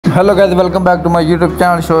Hello guys, welcome back to my YouTube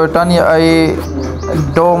channel show Tani. I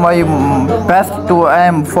do my best to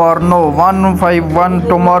aim for no 151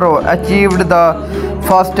 tomorrow. Achieved the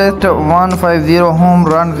fastest 150 home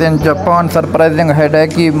runs in Japan. Surprising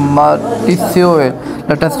Hideki Matsui.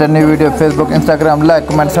 Latest new video Facebook, Instagram, like,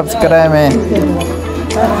 comment, subscribe.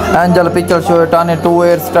 Angel picture show Tani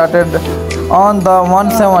 2-8 started on the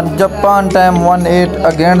 1-7 Japan time 1-8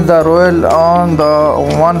 against the Royal on the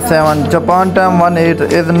 1-7 Japan time 1-8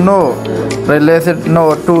 is no related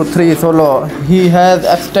no 2-3 solo. He has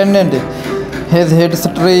extended his hit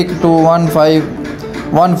streak to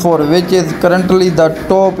 1-5-1-4, which is currently the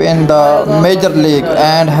top in the major league,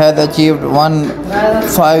 and has achieved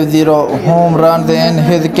 150 home runs in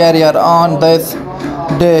his career. On this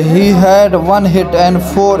day, he had 1 hit and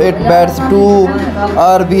 4 at-bats, 2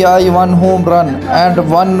 RBI, 1 home run, and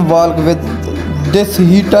 1 walk. With this,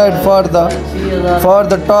 he tied for the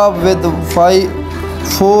top with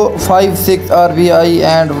 5-6 RBI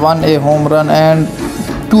and 1 a home run and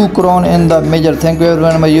 2 crown in the major. Thank you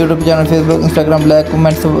everyone. My YouTube channel, Facebook, Instagram, like,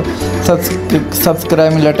 comment,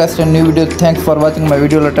 subscribe. Latest and new video. Thanks for watching my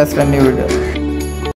video. Latest and new video.